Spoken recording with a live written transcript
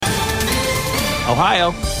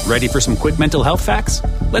Ohio, ready for some quick mental health facts?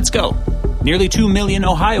 Let's go. Nearly 2 million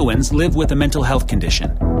Ohioans live with a mental health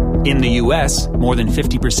condition. In the U.S., more than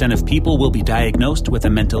 50% of people will be diagnosed with a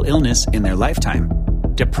mental illness in their lifetime.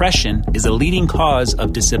 Depression is a leading cause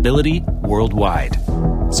of disability worldwide.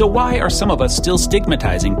 So why are some of us still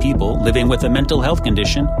stigmatizing people living with a mental health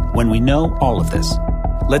condition when we know all of this?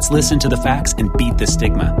 Let's listen to the facts and beat the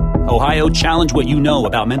stigma. Ohio, challenge what you know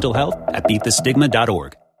about mental health at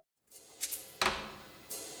beatthestigma.org.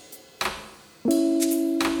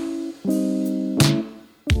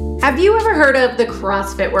 Have you ever heard of the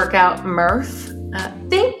CrossFit workout, Omorpho?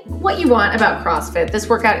 Think what you want about CrossFit. This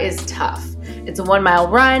workout is tough. It's a 1 mile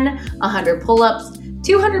run, 100 pull-ups,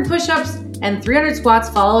 200 push-ups, and 300 squats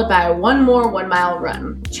followed by one more 1 mile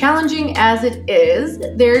run. Challenging as it is,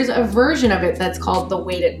 there's a version of it that's called the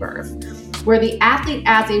weighted Omorpho, where the athlete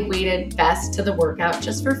adds a weighted vest to the workout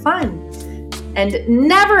just for fun. And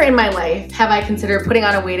never in my life have I considered putting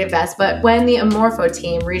on a weighted vest, but when the Omorpho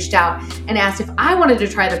team reached out and asked if I wanted to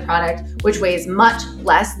try the product, which weighs much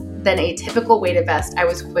less than a typical weighted vest, I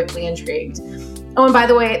was quickly intrigued. Oh, and by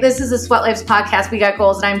the way, this is a Sweat Lives podcast. We got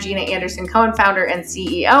goals, and I'm Gina Anderson, co-founder and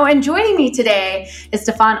CEO. And joining me today is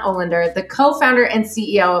Stefan Olander, the co-founder and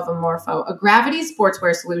CEO of Omorpho, a gravity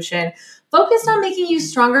sportswear solution focused on making you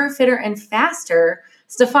stronger, fitter, and faster.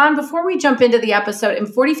 Stefan, before we jump into the episode, in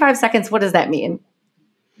 45 seconds, what does that mean?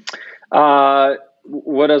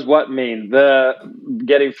 What does what mean? The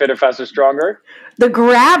getting fitter, faster, stronger? The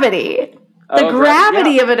gravity. The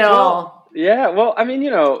gravity of it all. Well, I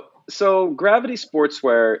mean, so gravity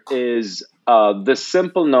sportswear is the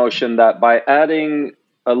simple notion that by adding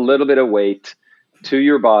a little bit of weight to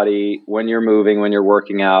your body when you're moving, when you're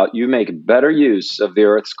working out, you make better use of the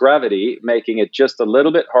Earth's gravity, making it just a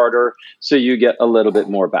little bit harder so you get a little bit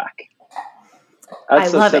more back.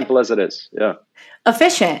 That's as simple as it is. Yeah.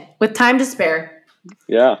 Efficient with time to spare.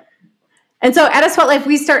 Yeah. And so at A Sweat Life,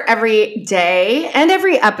 we start every day and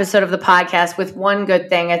every episode of the podcast with one good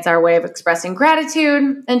thing. It's our way of expressing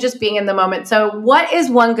gratitude and just being in the moment. So what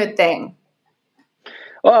is one good thing?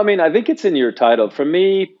 Well, I mean, I think it's in your title. For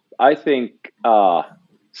me, I think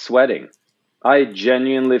sweating. I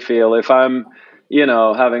genuinely feel if I'm,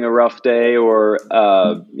 having a rough day or,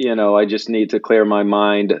 I just need to clear my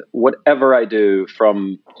mind, whatever I do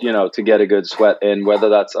from, to get a good sweat in, whether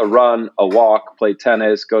that's a run, a walk, play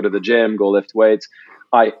tennis, go to the gym, go lift weights,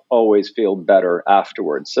 I always feel better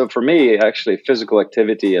afterwards. So for me, actually, physical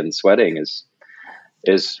activity and sweating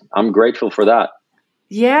is I'm grateful for that.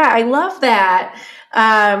 Yeah, I love that.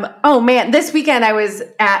 Oh man, this weekend I was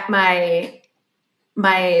at my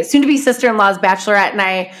soon-to-be sister-in-law's bachelorette, and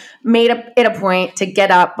I made it a point to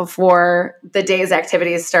get up before the day's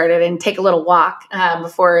activities started and take a little walk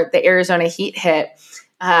before the Arizona heat hit,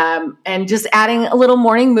 and just adding a little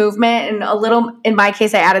morning movement and a little, in my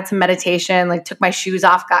case, I added some meditation, like took my shoes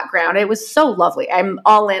off, got grounded. It was so lovely. I'm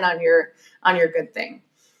all in on your good thing.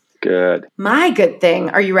 Good. My good thing.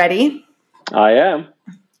 Are you ready? I am.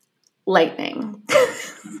 Lightning.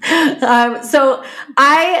 So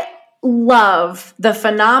I love the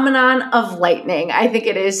phenomenon of lightning. I think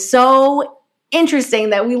it is so interesting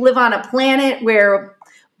that we live on a planet where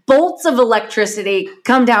bolts of electricity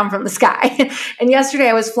come down from the sky. And yesterday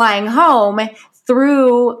I was flying home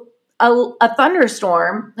through a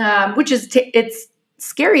thunderstorm, which is it's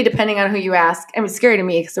scary depending on who you ask. I mean, it's scary to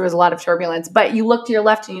me because there was a lot of turbulence, but you look to your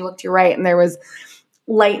left and you look to your right and there was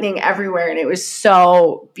lightning everywhere, and it was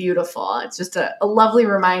so beautiful. It's just a lovely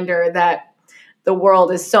reminder that the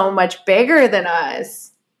world is so much bigger than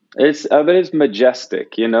us. It's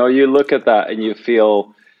majestic. You look at that and you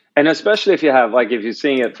feel, and especially if you have, like, if you're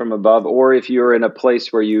seeing it from above, or if you're in a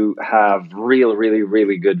place where you have really,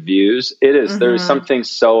 really good views, there's something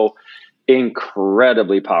so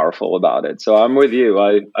incredibly powerful about it. So I'm with you.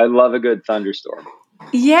 I love a good thunderstorm.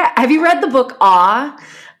 Yeah. Have you read the book Awe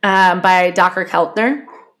by Dr. Keltner?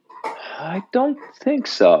 I don't think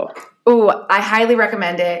so. Ooh, I highly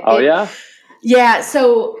recommend it. Oh, yeah? Yeah.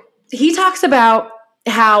 So he talks about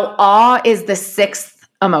how awe is the sixth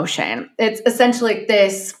emotion. It's essentially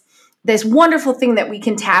this wonderful thing that we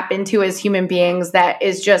can tap into as human beings that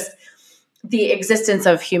is just the existence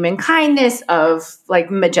of human kindness, of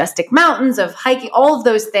like majestic mountains, of hiking. All of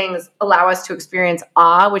those things allow us to experience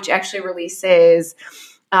awe, which actually releases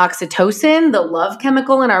oxytocin, the love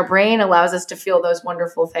chemical in our brain, allows us to feel those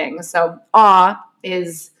wonderful things. So awe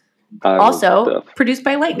is also produced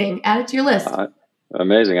by lightning. Add it to your list.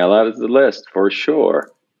 Amazing. I'll add it to the list for sure.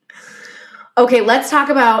 Okay, let's talk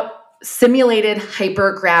about simulated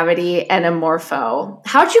hypergravity and Omorpho.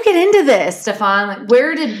 How'd you get into this, Stefan? Like,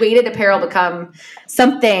 where did weighted apparel become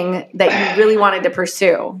something that you really wanted to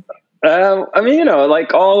pursue? I mean,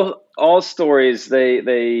 like all stories,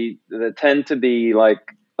 they tend to be like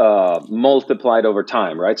multiplied over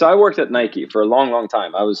time, right? So I worked at Nike for a long, long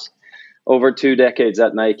time. I was over 2 decades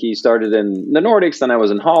at Nike. Started in the Nordics, then I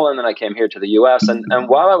was in Holland, then I came here to the U.S. And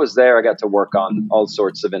while I was there, I got to work on all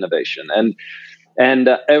sorts of innovation. And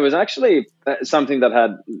it was actually something that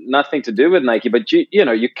had nothing to do with Nike, but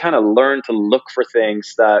you kind of learn to look for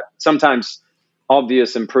things that sometimes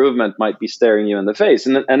obvious improvement might be staring you in the face.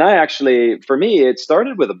 And I actually, for me, it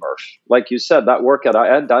started with a Murph. Like you said, that workout,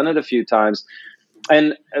 I had done it a few times.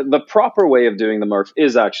 And the proper way of doing the Murph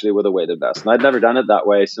is actually with a weighted vest. And I'd never done it that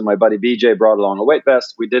way. So my buddy BJ brought along a weight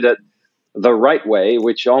vest. We did it the right way,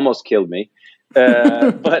 which almost killed me.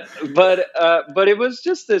 But it was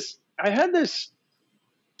just this, I had this,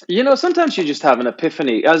 sometimes you just have an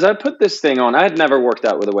epiphany. As I put this thing on, I had never worked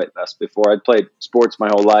out with a weight vest before. I'd played sports my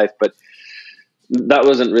whole life, but that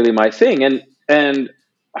wasn't really my thing. And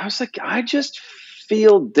I was like, I just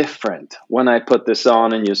feel different when I put this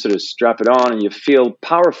on, and you sort of strap it on and you feel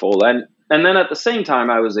powerful. And then at the same time,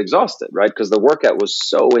 I was exhausted, right? Because the workout was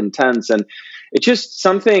so intense, and it just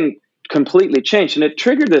something completely changed. And it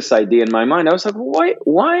triggered this idea in my mind. I was like,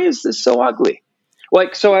 why is this so ugly?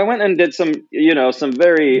 Like, so I went and did some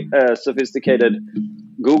very sophisticated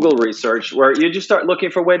Google research where you just start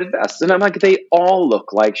looking for weighted vests. And I'm like, they all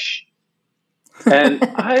look like and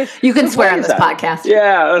you can swear on this podcast.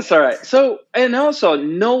 Yeah, that's all right. So, and also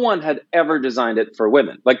no one had ever designed it for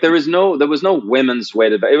women. Like there was no women's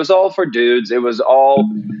weighted vest. It was all for dudes. It was all,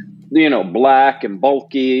 black and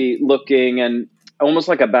bulky looking and almost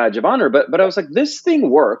like a badge of honor. But I was like, this thing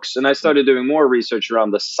works. And I started doing more research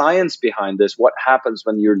around the science behind this. What happens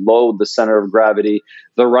when you load the center of gravity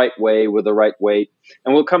the right way with the right weight?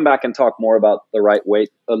 And we'll come back and talk more about the right weight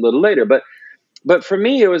a little later. But for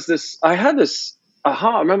me, it was this, I had this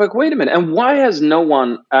aha. I'm like, wait a minute. And why has no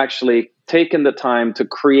one actually taken the time to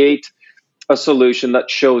create a solution that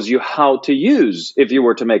shows you how to use, if you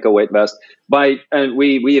were to make a weight vest, and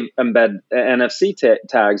we embed NFC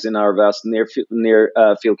tags in our vest, near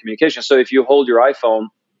field communication. So if you hold your iPhone,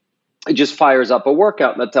 it just fires up a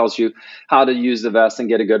workout that tells you how to use the vest and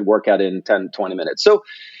get a good workout in 10, 20 minutes. So,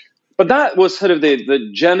 but that was sort of the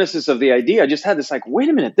genesis of the idea. I just had this like, wait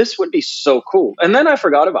a minute, this would be so cool. And then I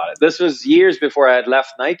forgot about it. This was years before I had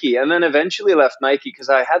left Nike, and then eventually left Nike because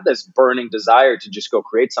I had this burning desire to just go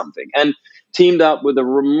create something, and teamed up with a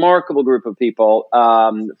remarkable group of people.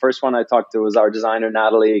 The first one I talked to was our designer,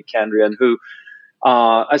 Natalie Candrian, who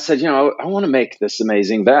I said, I want to make this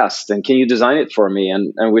amazing vest, and can you design it for me?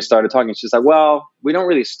 And we started talking. She's like, well, we don't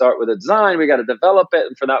really start with a design. We got to develop it.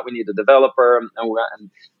 And for that, we need a developer. And we went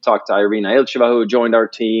and talked to Irina Ilcheva, who joined our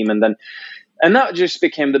team. And that just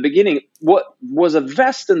became the beginning. What was a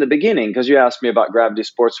vest in the beginning, because you asked me about Gravity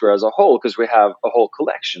Sportswear as a whole, because we have a whole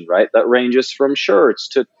collection, right? That ranges from shirts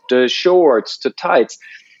to shorts to tights.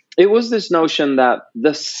 It was this notion that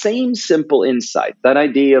the same simple insight, that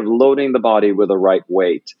idea of loading the body with the right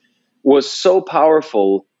weight, was so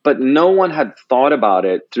powerful, but no one had thought about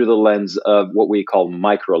it through the lens of what we call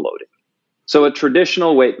microloading. So a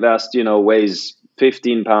traditional weight vest, weighs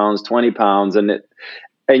 15 pounds, 20 pounds, and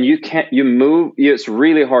you move. It's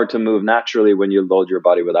really hard to move naturally when you load your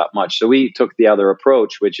body with that much. So we took the other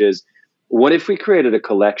approach, which is, what if we created a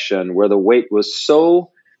collection where the weight was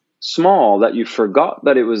so small that you forgot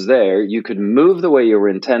that it was there, you could move the way you were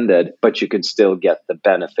intended, but you could still get the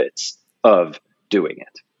benefits of doing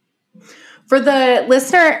it. For the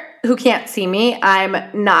listener who can't see me, I'm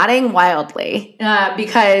nodding wildly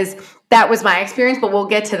because that was my experience, but we'll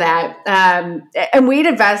get to that. And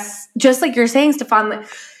weighted vests, just like you're saying, Stefan,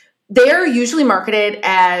 they're usually marketed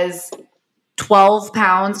as 12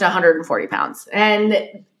 pounds to 140 pounds. And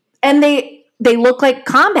they look like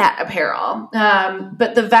combat apparel.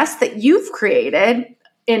 But the vests that you've created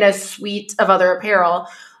in a suite of other apparel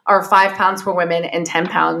are 5 pounds for women and 10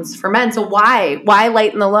 pounds for men. So why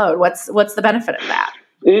lighten the load? What's the benefit of that?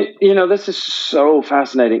 This is so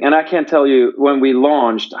fascinating. And I can't tell you, when we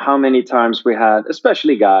launched, how many times we had,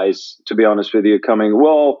 especially guys, to be honest with you, coming,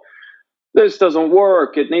 well, this doesn't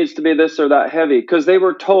work. It needs to be this or that heavy, because they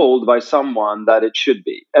were told by someone that it should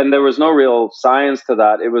be. And there was no real science to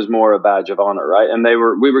that. It was more a badge of honor, right? And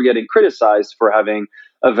we were getting criticized for having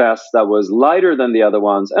a vest that was lighter than the other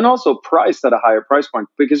ones, and also priced at a higher price point,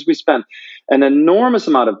 because we spent an enormous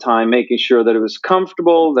amount of time making sure that it was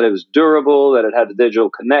comfortable, that it was durable, that it had a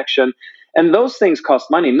digital connection. And those things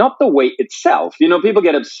cost money, not the weight itself. People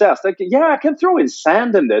get obsessed. Like, yeah, I can throw in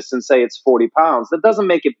sand in this and say it's 40 pounds. That doesn't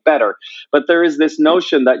make it better. But there is this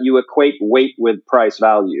notion that you equate weight with price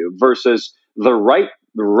value versus the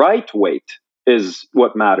right weight is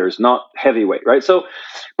what matters, not heavyweight, right? So,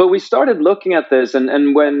 but we started looking at this,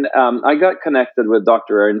 and when I got connected with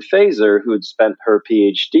Dr. Erin Fazer, who'd spent her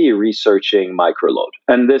PhD researching microload,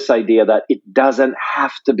 and this idea that it doesn't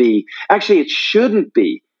have to be, actually, it shouldn't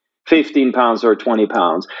be 15 pounds or 20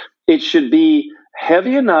 pounds. It should be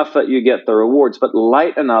heavy enough that you get the rewards, but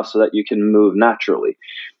light enough so that you can move naturally.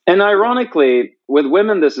 And ironically, with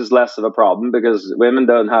women, this is less of a problem because women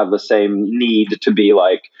don't have the same need to be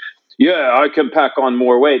like, yeah, I can pack on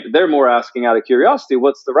more weight. They're more asking out of curiosity,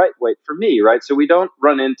 what's the right weight for me, right? So we don't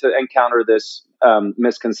encounter this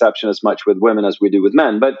misconception as much with women as we do with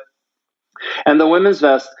men. And the women's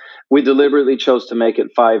vest, we deliberately chose to make it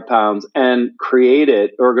 5 pounds and create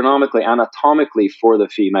it ergonomically, anatomically for the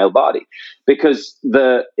female body. Because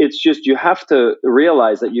it's just, you have to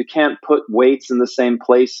realize that you can't put weights in the same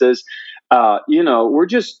places.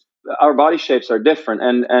 Our body shapes are different.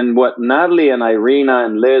 And what Natalie and Irina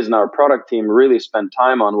and Liz and our product team really spent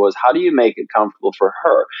time on was, how do you make it comfortable for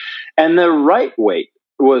her? And the right weight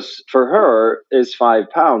was for her is 5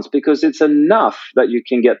 pounds, because it's enough that you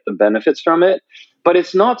can get the benefits from it, but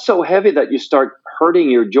it's not so heavy that you start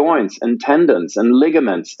hurting your joints and tendons and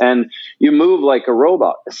ligaments and you move like a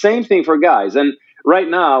robot. Same thing for guys. And right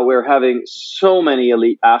now we're having so many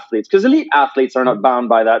elite athletes, because elite athletes are not bound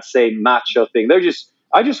by that same macho thing.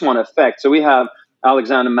 I just want effect. So we have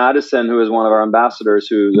Alexander Madison, who is one of our ambassadors,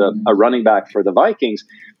 who's a running back for the Vikings,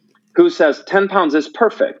 who says 10 pounds is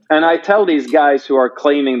perfect. And I tell these guys who are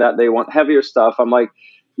claiming that they want heavier stuff, I'm like,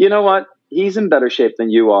 you know what? He's in better shape than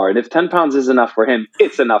you are. And if 10 pounds is enough for him,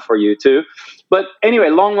 it's enough for you too. But anyway,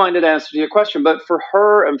 long-winded answer to your question. But for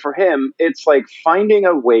her and for him, it's like finding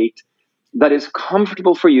a weight that is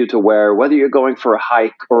comfortable for you to wear, whether you're going for a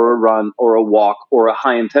hike or a run or a walk or a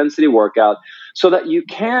high-intensity workout, so that you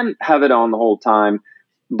can have it on the whole time,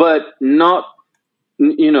 but not,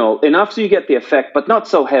 enough so you get the effect, but not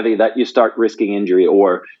so heavy that you start risking injury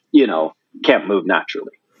or, can't move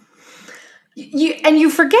naturally. You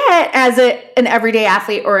forget as an everyday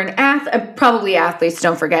athlete or probably athletes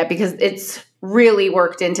don't forget, because it's really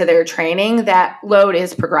worked into their training, that load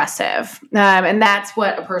is progressive. And that's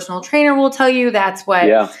what a personal trainer will tell you. That's what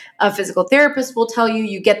a physical therapist will tell you.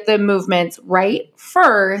 You get the movements right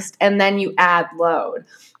first, and then you add load.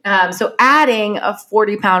 So adding a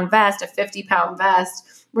 40-pound vest, a 50-pound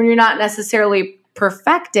vest, when you're not necessarily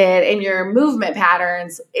perfected in your movement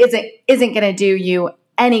patterns, isn't going to do you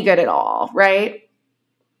any good at all, right?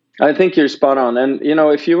 I think you're spot on. And,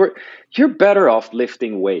 you're better off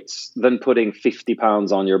lifting weights than putting 50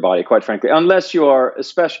 pounds on your body, quite frankly, unless you are,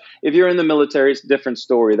 especially if you're in the military, it's a different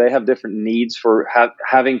story. They have different needs for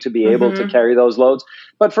having to be able to carry those loads.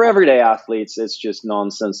 But for everyday athletes, it's just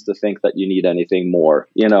nonsense to think that you need anything more.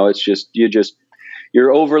 It's just,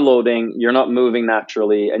 you're overloading, you're not moving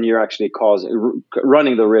naturally, and you're actually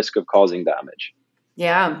running the risk of causing damage.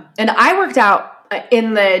 Yeah. And I worked out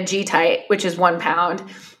in the G-Tight, which is 1 pound,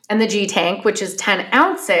 and the G-Tank, which is 10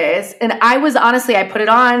 ounces. And I was honestly, I put it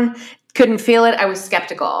on, couldn't feel it. I was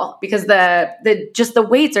skeptical because the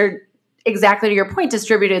weights are, exactly to your point,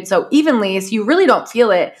 distributed so evenly, so you really don't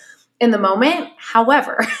feel it in the moment.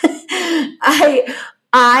 However,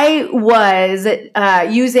 I was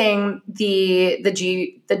using the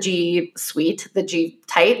G Suite, the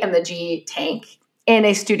G-Tight, and the G-Tank in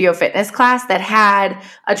a studio fitness class that had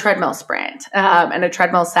a treadmill sprint and a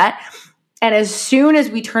treadmill set. And as soon as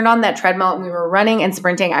we turned on that treadmill and we were running and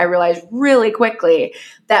sprinting, I realized really quickly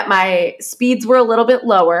that my speeds were a little bit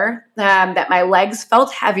lower, that my legs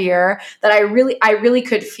felt heavier, that I really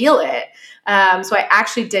could feel it. So I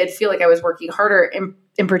actually did feel like I was working harder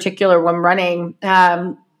in particular when running.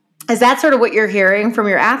 Is that sort of what you're hearing from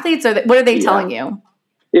your athletes, or what are they telling you?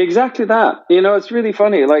 Exactly that. It's really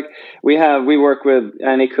funny. Like we work with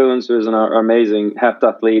Annie Coons, who's an amazing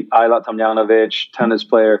heptathlete, Ayla Tomljanovic, tennis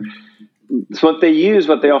player. So what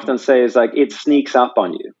they often say is like, it sneaks up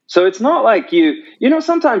on you. So it's not like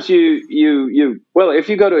sometimes if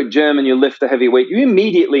you go to a gym and you lift a heavy weight, you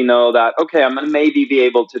immediately know that, okay, I'm going to maybe be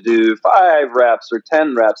able to do 5 reps or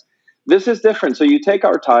 10 reps. This is different. So you take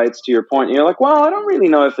our tights, to your point, and you're like, well, I don't really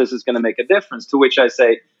know if this is going to make a difference. To which I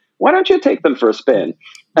say, why don't you take them for a spin?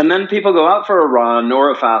 And then people go out for a run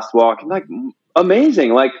or a fast walk. And like,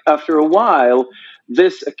 amazing. Like after a while,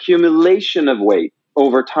 this accumulation of weight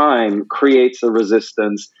over time creates a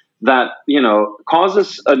resistance that,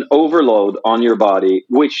 causes an overload on your body,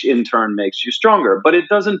 which in turn makes you stronger. But it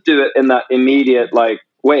doesn't do it in that immediate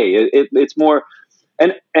way. It's more,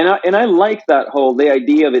 and I like that the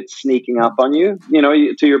idea of it sneaking up on you.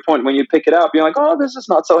 To your point, when you pick it up, you're like, oh, this is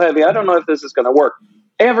not so heavy. I don't know if this is going to work.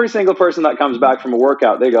 Every single person that comes back from a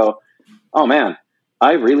workout, they go, oh man,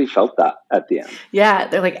 I really felt that at the end. Yeah,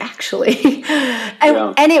 they're like, actually.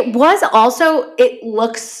 And it was also, it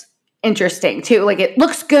looks interesting too. Like it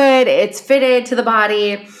looks good. It's fitted to the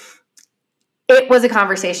body. It was a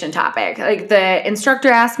conversation topic. Like the instructor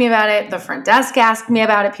asked me about it. The front desk asked me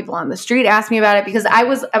about it. People on the street asked me about it because I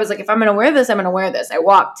was like, if I'm going to wear this, I'm going to wear this. I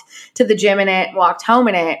walked to the gym in it, walked home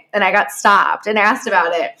in it, and I got stopped and asked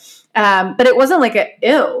about it. But it wasn't like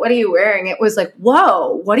ew, what are you wearing? It was like,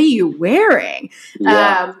 whoa, what are you wearing?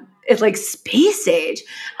 Yeah. It's like space age.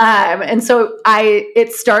 And so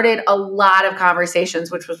it started a lot of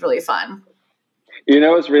conversations, which was really fun.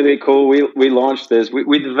 It's really cool. We launched this.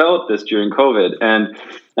 We developed this during COVID and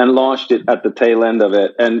launched it at the tail end of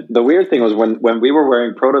it. And the weird thing was when we were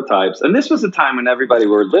wearing prototypes, and this was a time when everybody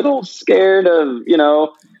were a little scared of,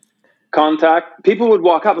 contact. People would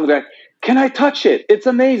walk up and be like, can I touch it? It's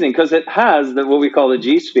amazing because it has what we call the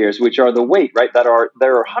G spheres, which are the weight, right? There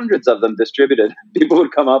are hundreds of them distributed. People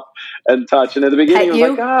would come up and touch. And at the beginning, it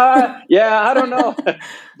was like, I don't know.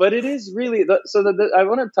 But it is really, I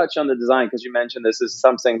want to touch on the design because you mentioned this is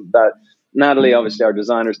something that Natalie, obviously our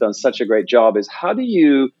designer's done such a great job, is how do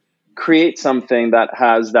you create something that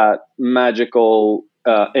has that magical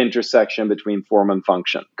intersection between form and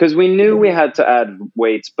function? Because we knew we had to add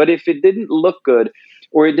weights, but if it didn't look good,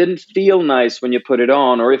 or it didn't feel nice when you put it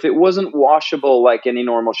on, or if it wasn't washable like any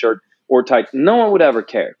normal shirt or tight, no one would ever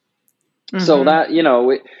care. Mm-hmm. So that,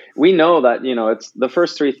 we know that, it's the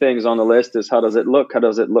first three things on the list is how does it look? How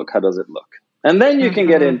does it look? How does it look? And then you can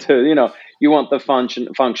get into, you want the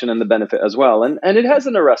function and the benefit as well. And it has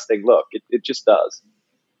an arresting look. It just does.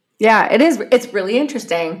 Yeah, it is. It's really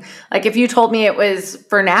interesting. Like if you told me it was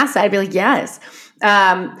for NASA, I'd be like, yes.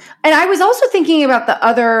 And I was also thinking about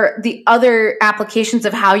the other applications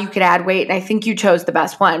of how you could add weight. And I think you chose the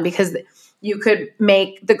best one because you could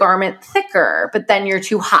make the garment thicker, but then you're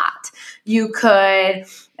too hot. You could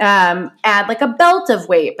add like a belt of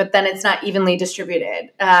weight, but then it's not evenly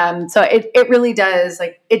distributed. So it really does,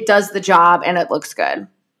 like it does the job and it looks good.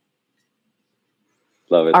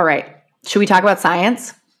 Love it. All right. Should we talk about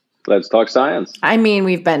science? Let's talk science. I mean,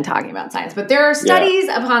 we've been talking about science, but there are studies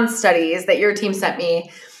upon studies that your team sent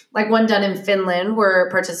me, like one done in Finland where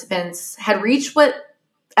participants had reached what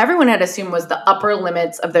everyone had assumed was the upper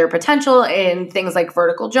limits of their potential in things like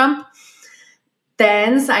vertical jump.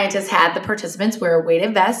 Then scientists had the participants wear a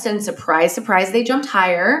weighted vest and surprise, they jumped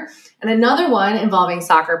higher. And another one involving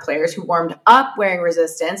soccer players who warmed up wearing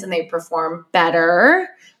resistance and they perform better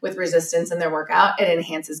with resistance in their workout. It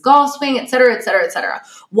enhances golf swing, et cetera, et cetera, et cetera.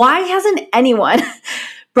 Why hasn't anyone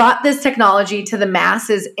brought this technology to the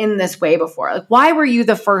masses in this way before? Like, why were you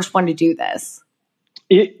the first one to do this?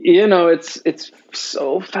 It's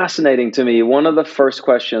so fascinating to me. One of the first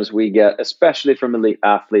questions we get, especially from elite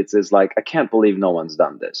athletes, is like, I can't believe no one's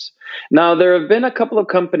done this. Now, there have been a couple of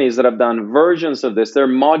companies that have done versions of this. They're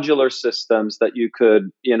modular systems that you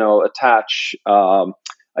could, attach.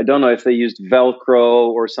 I don't know if they used Velcro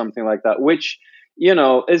or something like that, which,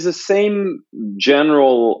 is the same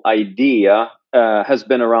general idea, has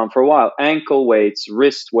been around for a while. Ankle weights,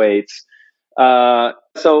 wrist weights.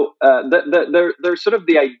 So there's sort of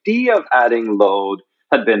the idea of adding load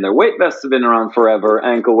had been there. Weight vests have been around forever,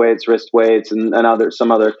 ankle weights, wrist weights, and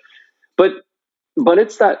some other. But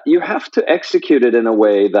it's that you have to execute it in a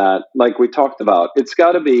way that, like we talked about, it's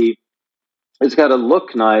got to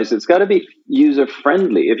look nice. It's got to be user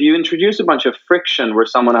friendly. If you introduce a bunch of friction where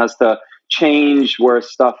someone has to change where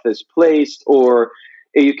stuff is placed, or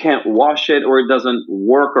you can't wash it, or it doesn't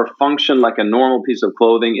work or function like a normal piece of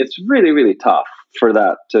clothing, it's really, really tough for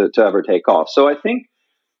that to ever take off. So I think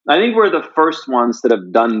we're the first ones that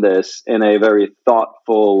have done this in a very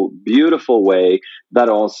thoughtful, beautiful way that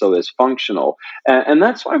also is functional. And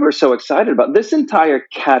that's why we're so excited about this entire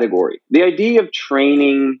category. The idea of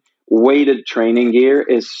training, weighted training gear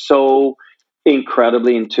is so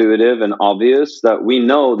incredibly intuitive and obvious that we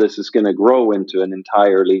know this is going to grow into an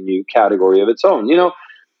entirely new category of its own.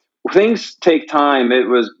 Things take time. It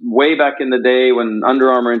was way back in the day when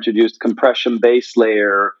Under Armour introduced compression base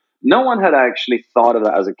layer. No one had actually thought of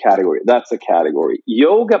that as a category. That's a category.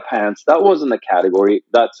 Yoga pants, that wasn't a category.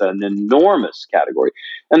 That's an enormous category.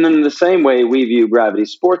 And then in the same way, we view gravity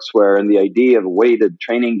sportswear and the idea of weighted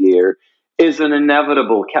training gear is an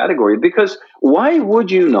inevitable category, because why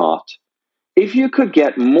would you not, if you could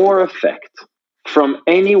get more effect from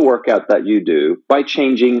any workout that you do by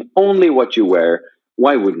changing only what you wear,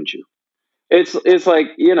 why wouldn't you? It's like,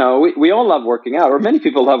 we all love working out, or many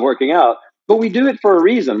people love working out, but we do it for a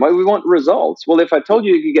reason. Why? We want results. Well, if I told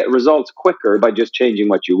you could get results quicker by just changing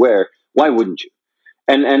what you wear, why wouldn't you?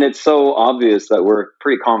 And it's so obvious that we're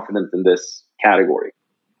pretty confident in this category.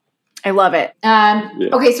 I love it. Yeah.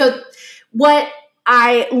 Okay, so what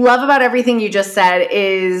I love about everything you just said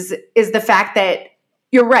is the fact that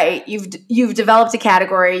you're right. You've developed a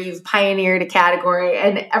category, you've pioneered a category,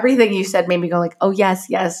 and everything you said made me go like, oh yes,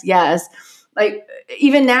 yes, yes. Like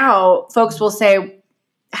even now, folks will say,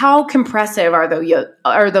 how compressive are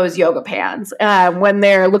those yoga pants when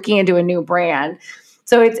they're looking into a new brand?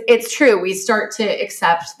 So it's true. We start to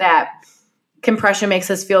accept that compression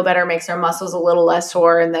makes us feel better, makes our muscles a little less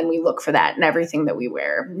sore, and then we look for that in everything that we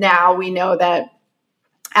wear. Now we know that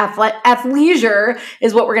athleisure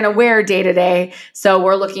is what we're going to wear day to day. So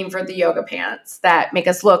we're looking for the yoga pants that make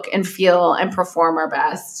us look and feel and perform our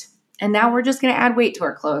best. And now we're just going to add weight to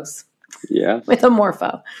our clothes. Yeah. With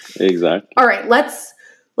Omorpho. Exactly. All right, let's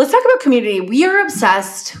talk about community. We are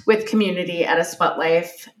obsessed with community at A Sweat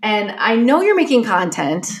Life. And I know you're making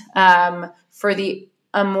content for the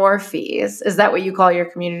Omorphs. Is that what you call your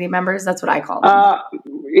community members? That's what I call them.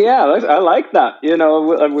 Yeah, I like that.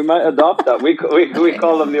 We might adopt that. We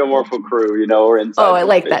call them the Omorpho crew, or inside. Oh, I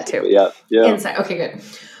like that too. Yeah. Inside. Okay, good.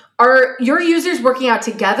 Are your users working out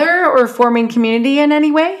together or forming community in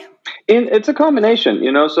any way? It's a combination,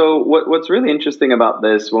 So what's really interesting about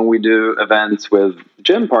this, when we do events with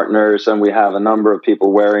gym partners and we have a number of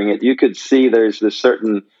people wearing it, you could see there's this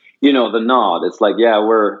certain, the nod. It's like, yeah,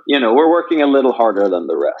 we're working a little harder than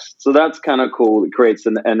the rest. So that's kind of cool. It creates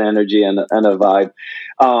an energy and a vibe.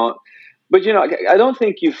 But, I don't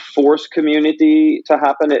think you force community to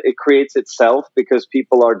happen. It creates itself because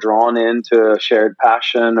people are drawn into a shared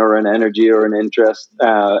passion or an energy or an interest.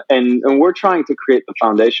 And we're trying to create the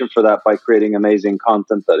foundation for that by creating amazing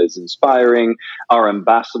content that is inspiring, our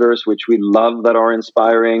ambassadors, which we love that are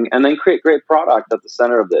inspiring, and then create great product at the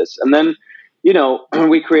center of this. And then,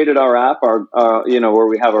 we created our app, where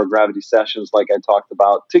we have our gravity sessions, like I talked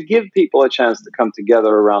about, to give people a chance to come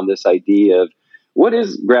together around this idea of, what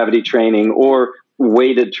is gravity training or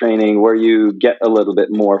weighted training where you get a little bit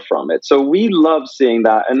more from it? So we love seeing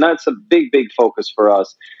that. And that's a big, big focus for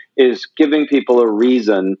us, is giving people a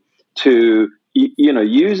reason to,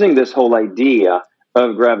 using this whole idea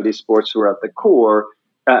of gravity sports who are at the core,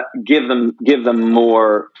 give them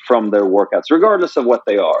more from their workouts, regardless of what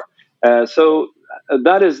they are. So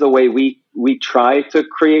that is the way we try to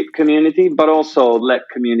create community, but also let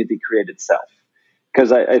community create itself.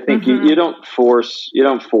 Because I think you don't force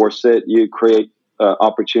it. You create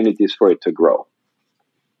opportunities for it to grow.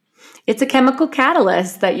 It's a chemical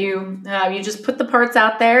catalyst that you just put the parts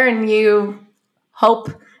out there and you hope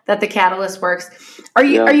that the catalyst works. Are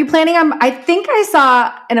you planning on? I think I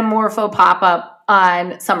saw an Omorpho pop up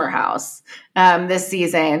on Summer House this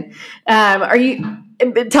season. Are you?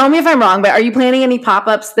 Tell me if I'm wrong, but are you planning any pop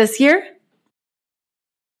ups this year?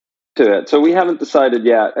 To it. So we haven't decided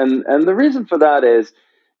yet. And the reason for that is,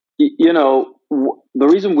 the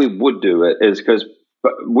reason we would do it is because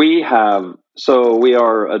we are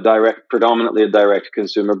predominantly a direct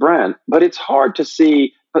consumer brand, but it's hard to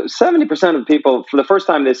see. 70% of people, for the first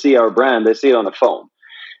time they see our brand, they see it on a phone.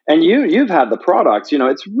 And you've had the products,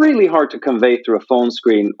 it's really hard to convey through a phone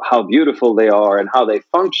screen how beautiful they are and how they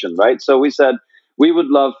function, right? So we said, we would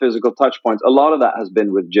love physical touch points. A lot of that has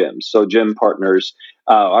been with gyms. So gym partners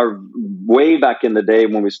are way back in the day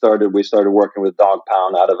when we started working with Dog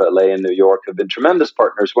Pound out of LA and New York, have been tremendous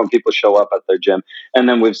partners when people show up at their gym. And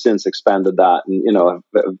then we've since expanded that and,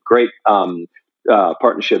 great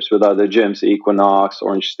partnerships with other gyms, Equinox,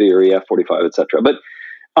 Orange Theory, F45, etc.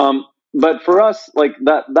 But for us, like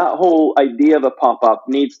that whole idea of a pop-up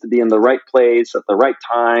needs to be in the right place at the right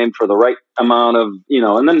time for the right amount of,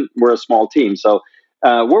 and then we're a small team. So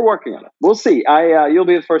we're working on it. We'll see. You'll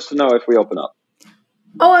be the first to know if we open up.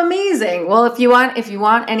 Oh, amazing. Well, if you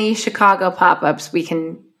want any Chicago pop-ups, we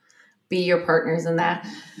can be your partners in that.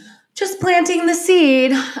 Just planting the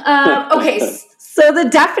seed. Okay. So the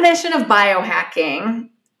definition of biohacking,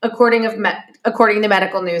 according to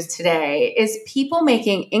medical news today, is people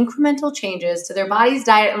making incremental changes to their body's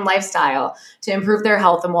diet and lifestyle to improve their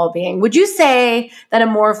health and well-being. Would you say that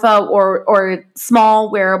Omorpho or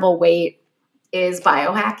small wearable weight is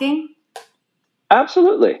biohacking?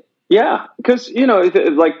 Absolutely. Yeah. Because,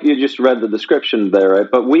 like you just read the description there, right?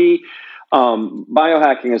 But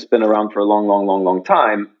biohacking has been around for a long, long, long, long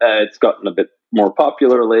time. It's gotten a bit more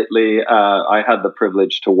popular lately. I had the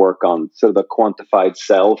privilege to work on sort of the quantified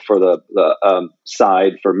cell for the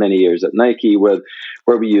side for many years at Nike, where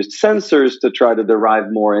we used sensors to try to derive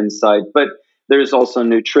more insight. But there's also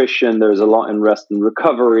nutrition. There's a lot in rest and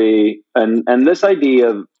recovery, and this idea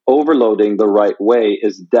of overloading the right way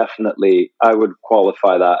is definitely, I would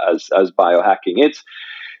qualify that as biohacking. It's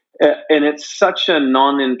such a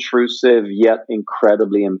non-intrusive yet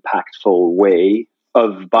incredibly impactful way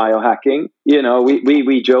biohacking.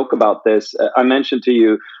 We joke about this. I mentioned to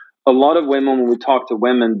you, a lot of women, when we talk to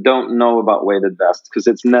women, don't know about weighted vests because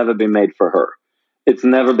it's never been made for her. It's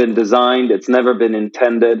never been designed. It's never been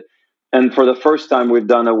intended. And for the first time, we've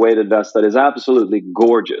done a weighted vest that is absolutely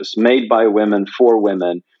gorgeous, made by women for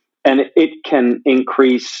women. And it can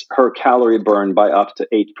increase her calorie burn by up to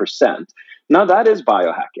 8%. Now, that is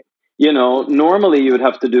biohacking. Normally you would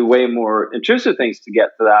have to do way more intrusive things to get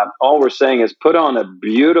to that. All we're saying is put on a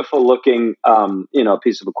beautiful looking,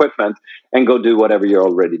 piece of equipment and go do whatever you're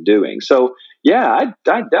already doing. So yeah, I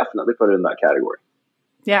definitely put it in that category.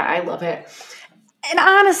 Yeah, I love it. And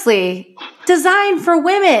honestly, designed for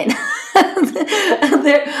women.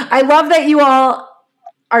 I love that you all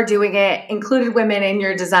are doing it, included women in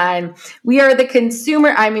your design. We are the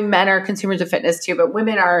consumer. I mean, men are consumers of fitness too, but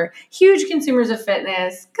women are huge consumers of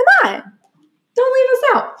fitness. Come on, don't leave us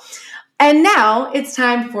out. And now it's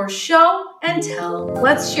time for show and tell.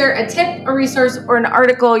 Let's share a tip, a resource, or an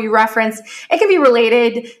article you reference. It can be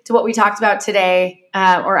related to what we talked about today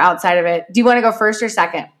or outside of it. Do you want to go first or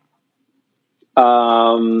second?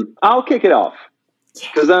 I'll kick it off.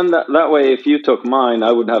 Because then that way, if you took mine,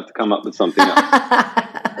 I wouldn't have to come up with something else.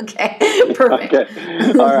 Okay, perfect.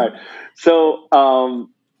 Okay, all right. So, I'm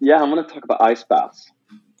going to talk about ice baths.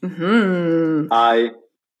 Mm-hmm. I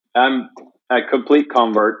am a complete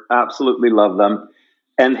convert. Absolutely love them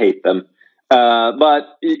and hate them.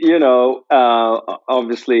 But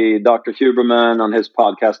obviously, Dr. Huberman on his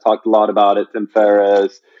podcast talked a lot about it. Tim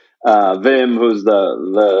Ferriss, Wim, who's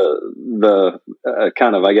the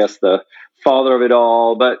kind of, I guess, the father of it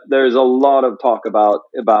all. But there's a lot of talk about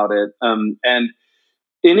it, and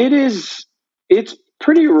it's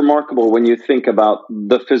pretty remarkable when you think about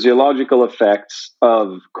the physiological effects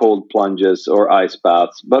of cold plunges or ice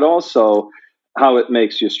baths, but also how it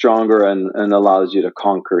makes you stronger and allows you to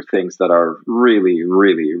conquer things that are really,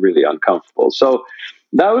 really, really uncomfortable. So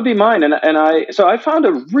that would be mine. And I found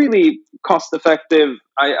a really cost-effective,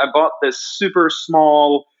 I bought this super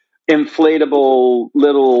small inflatable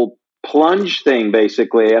little plunge thing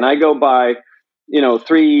basically. And I go buy,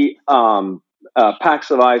 3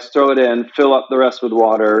 packs of ice, throw it in, fill up the rest with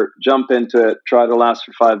water, jump into it, try to last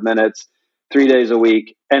for 5 minutes, 3 days a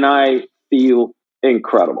week. And I feel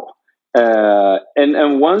incredible.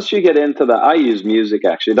 And once you get into that, I use music,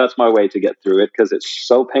 actually. That's my way to get through it because it's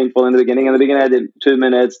so painful in the beginning. In the beginning, I did 2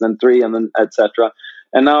 minutes, then 3, and then etc.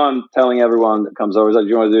 And now I'm telling everyone that comes over, do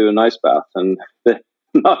you want to do an ice bath? And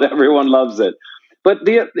not everyone loves it. But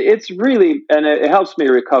it's really, and it helps me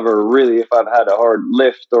recover really if I've had a hard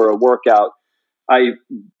lift or a workout. I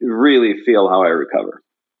really feel how I recover.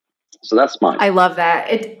 So that's mine. I love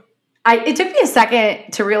that. It took me a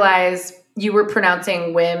second to realize you were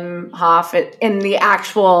pronouncing Wim Hof in the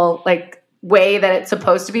actual way that it's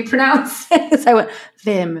supposed to be pronounced. So I went,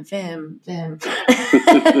 Vim.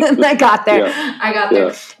 I got there. Yeah. I got there.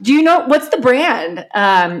 Yeah. Do you know, what's the brand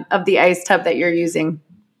of the ice tub that you're using?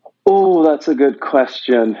 Oh, that's a good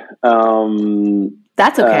question.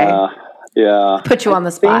 That's okay. Yeah. Put you on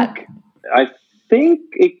the spot. I think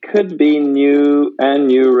it could be New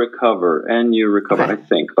Recover, okay. I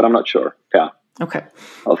think, but I'm not sure. Yeah. Okay.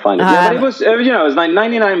 I'll find it. Yeah, but it was like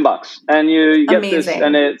 $99 and you get amazing. This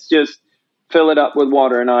and it's just fill it up with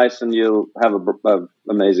water and ice and you'll have a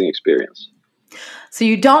amazing experience. So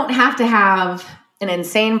you don't have to have an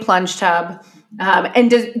insane plunge tub. And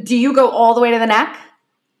do you go all the way to the neck?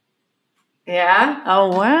 Yeah.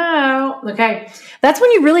 Oh, wow. Okay. That's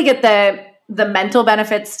when you really get the mental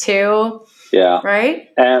benefits too. Yeah. Right.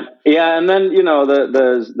 And then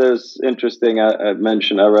there's interesting. I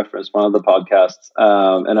referenced one of the podcasts,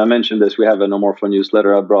 and I mentioned this. We have an Omorpho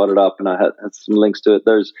newsletter. I brought it up, and I had some links to it.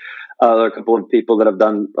 There's a couple of people that have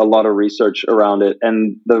done a lot of research around it,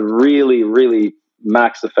 and the really, really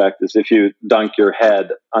max effect is if you dunk your head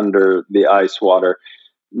under the ice water.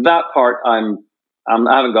 That part I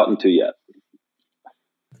haven't gotten to yet.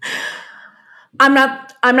 I'm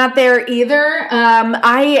not there either.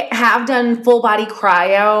 I have done full body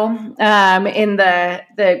cryo in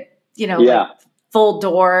the full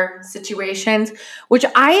door situations, which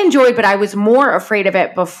I enjoyed, but I was more afraid of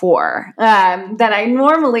it before than I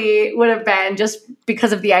normally would have been, just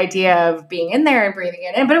because of the idea of being in there and breathing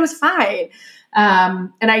it in. But it was fine,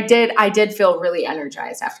 and I did feel really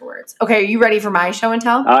energized afterwards. Okay, are you ready for my show and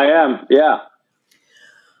tell? I am. Yeah.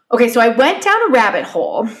 Okay, so I went down a rabbit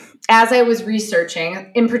hole as I was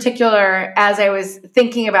researching, in particular, as I was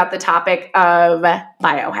thinking about the topic of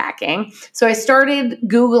biohacking. So I started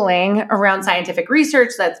Googling around scientific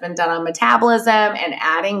research that's been done on metabolism and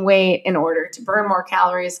adding weight in order to burn more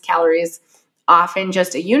calories. Calories often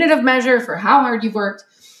just a unit of measure for how hard you've worked.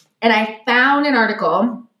 And I found an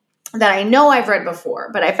article that I know I've read before,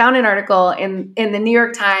 but I found an article in the New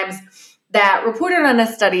York Times that reported on a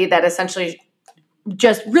study that essentially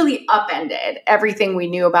just really upended everything we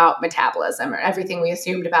knew about metabolism or everything we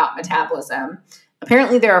assumed about metabolism.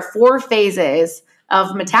 Apparently, there are 4 phases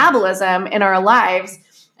of metabolism in our lives,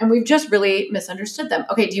 and we've just really misunderstood them.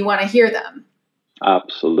 Okay, do you want to hear them?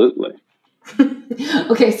 Absolutely.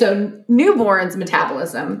 Okay, so newborns'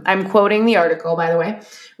 metabolism, I'm quoting the article, by the way,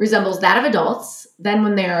 resembles that of adults. Then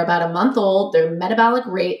when they are about a month old, their metabolic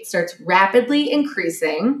rate starts rapidly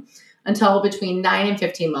increasing until between 9 and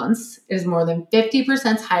 15 months. It is more than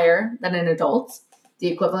 50% higher than in adults, the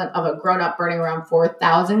equivalent of a grown-up burning around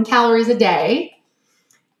 4,000 calories a day.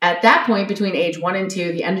 At that point, between age 1 and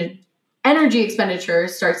 2, the energy expenditure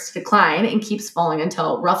starts to decline and keeps falling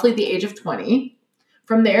until roughly the age of 20.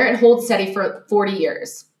 From there, it holds steady for 40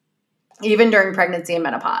 years, even during pregnancy and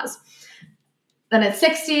menopause. Then at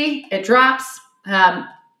 60, it drops.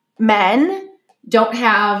 Men don't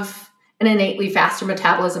have an innately faster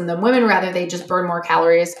metabolism than women. Rather, they just burn more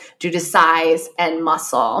calories due to size and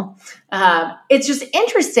muscle. It's just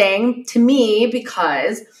interesting to me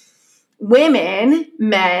because women,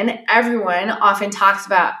 men, everyone often talks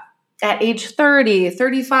about at age 30,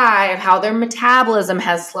 35, how their metabolism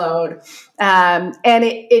has slowed. And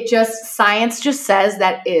it just, science just says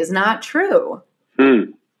that is not true.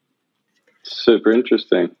 Super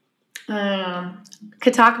interesting.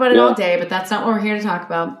 Could talk about it all day, but that's not what we're here to talk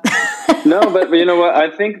about. No, but you know what? I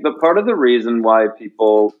think the part of the reason why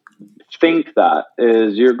people think that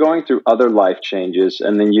is you're going through other life changes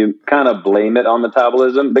and then you kind of blame it on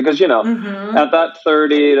metabolism because, you know, at that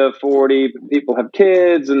 30 to 40, people have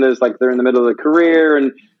kids and there's like they're in the middle of their career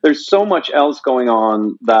and there's so much else going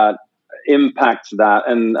on that impacts that.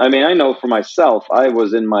 And I mean, I know for myself, I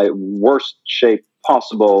was in my worst shape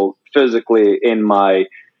possible physically in my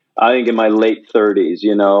late 30s,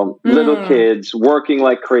 you know, little kids, working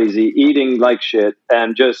like crazy, eating like shit.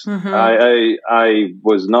 And just, I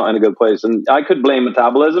was not in a good place. And I could blame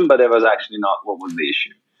metabolism, but it was actually not what was the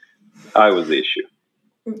issue. I was the issue.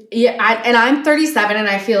 Yeah. I'm 37 and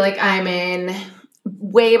I feel like I'm in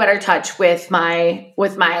way better touch with my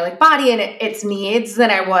like body and its needs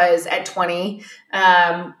than I was at 20.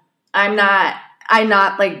 I'm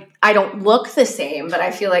not like, I don't look the same, but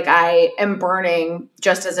I feel like I am burning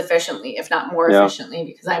just as efficiently, if not more efficiently,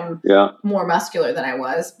 because I'm more muscular than I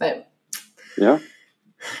was. But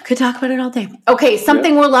could talk about it all day. Okay,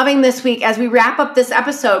 something we're loving this week as we wrap up this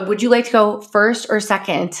episode. Would you like to go first or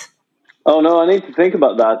second? Oh, no, I need to think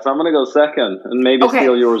about that. So I'm going to go second and maybe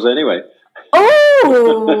steal yours anyway.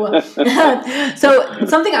 Oh, so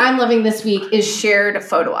something I'm loving this week is shared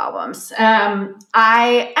photo albums.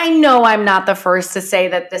 I know I'm not the first to say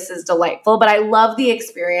that this is delightful, but I love the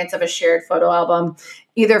experience of a shared photo album,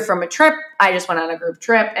 either from a trip. I just went on a group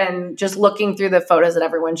trip and just looking through the photos that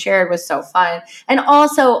everyone shared was so fun. And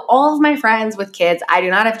also all of my friends with kids, I do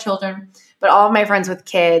not have children, but all of my friends with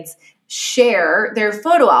kids share their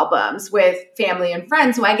photo albums with family and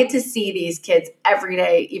friends. So I get to see these kids every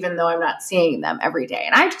day, even though I'm not seeing them every day.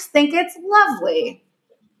 And I just think it's lovely.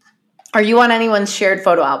 Are you on anyone's shared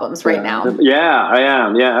photo albums right now? Yeah, I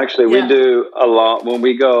am. Yeah, actually, we do a lot when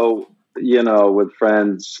we go, you know, with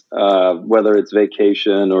friends, whether it's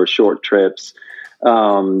vacation or short trips.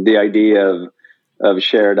 The idea of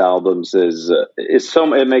shared albums is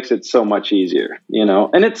it makes it so much easier, you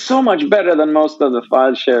know, and it's so much better than most of the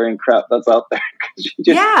file sharing crap that's out there.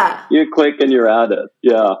 You click and you're at it.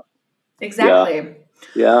 Yeah, exactly.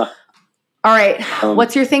 Yeah. All right.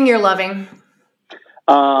 What's your thing you're loving?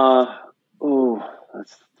 Oh,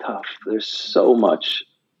 that's tough. There's so much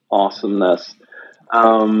awesomeness.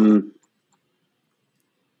 I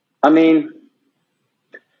mean,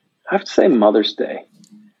 I have to say Mother's Day.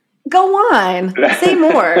 Go on. Say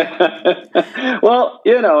more. Well,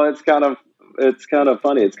 you know, it's kind of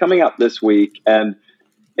funny. It's coming up this week, and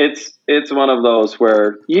it's one of those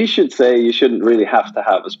where you should say you shouldn't really have to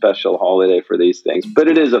have a special holiday for these things, but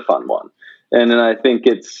it is a fun one. And then I think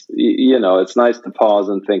it's, you know, it's nice to pause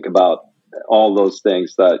and think about all those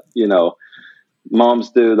things that, you know,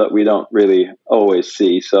 moms do that we don't really always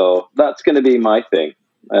see. So that's going to be my thing.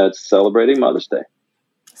 It's celebrating Mother's Day.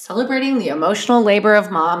 Celebrating the emotional labor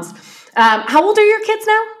of moms. How old are your kids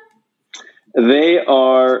now? They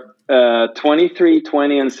are 23,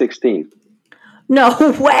 20, and 16. No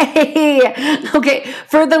way. Okay.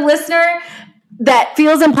 For the listener, that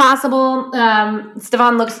feels impossible.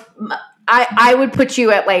 Stefan looks... I would put you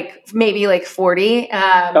at maybe 40.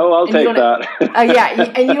 I'll take that.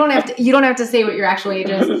 Yeah, and you don't have to say what your actual age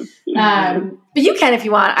is. But you can if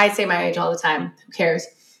you want. I say my age all the time. Who cares?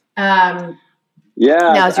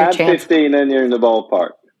 Yeah, now's your add chance. 15 and you're in the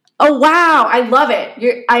ballpark. Oh, wow. I love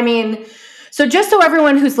it. So just so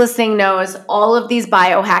everyone who's listening knows, all of these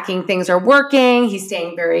biohacking things are working. He's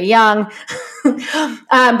staying very young.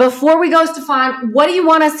 Before we go, Stefan, what do you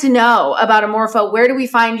want us to know about Omorpho? Where do we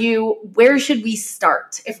find you? Where should we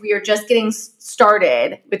start if we are just getting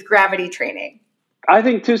started with gravity training? I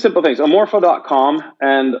think two simple things, Omorpho.com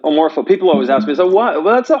and Omorpho. People always ask me, so what?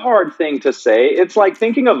 Well, that's a hard thing to say. It's like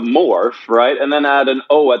thinking of morph, right? And then add an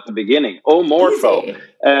O at the beginning. Omorpho.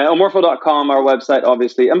 Omorpho.com, our website,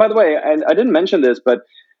 obviously. And by the way, I didn't mention this, but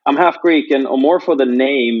I'm half Greek, and Omorpho, the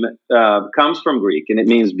name, comes from Greek, and it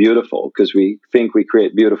means beautiful because we think we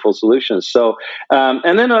create beautiful solutions. So,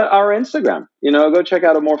 and then our Instagram, go check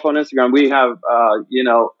out Omorpho on Instagram. We have,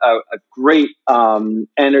 a great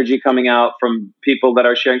energy coming out from people that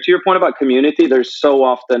are sharing. To your point about community, there's so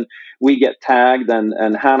often we get tagged,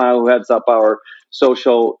 and Hannah, who heads up our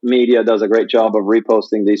social media, does a great job of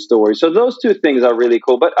reposting these stories. So those two things are really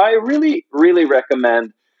cool. But I really, really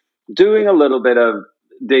recommend doing a little bit of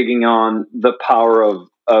digging on the power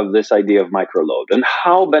of this idea of microload and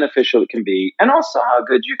how beneficial it can be, and also how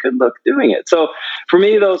good you can look doing it. So for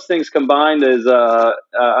me, those things combined is,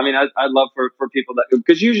 I'd love for people that,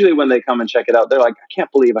 because usually when they come and check it out, they're like, I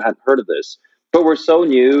can't believe I hadn't heard of this. But we're so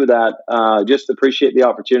new that just appreciate the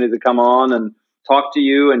opportunity to come on and talk to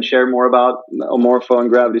you and share more about Omorpho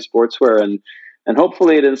and Gravity Sportswear, and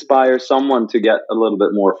hopefully it inspires someone to get a little bit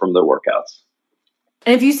more from their workouts.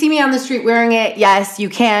 And if you see me on the street wearing it, yes, you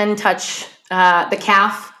can touch the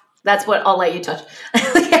calf. That's what I'll let you touch.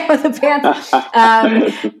 The pants.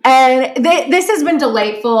 And this has been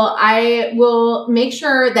delightful. I will make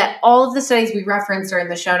sure that all of the studies we referenced are in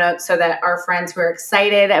the show notes so that our friends who are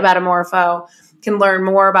excited about Omorpho can learn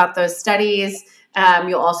more about those studies.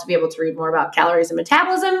 You'll also be able to read more about calories and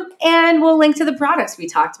metabolism, and we'll link to the products we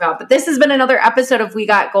talked about. But this has been another episode of We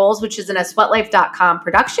Got Goals, which is in a sweatlife.com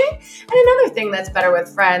production. And another thing that's better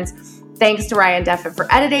with friends. Thanks to Ryan Deffa for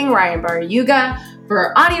editing, Ryan Bar-Yuga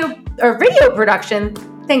for audio or video production.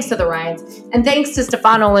 Thanks to the Ryans. And thanks to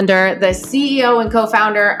Stefan Olander, the CEO and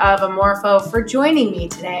co-founder of Omorpho, for joining me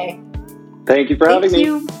today. Thank you for having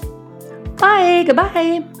me. Bye.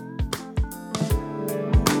 Goodbye.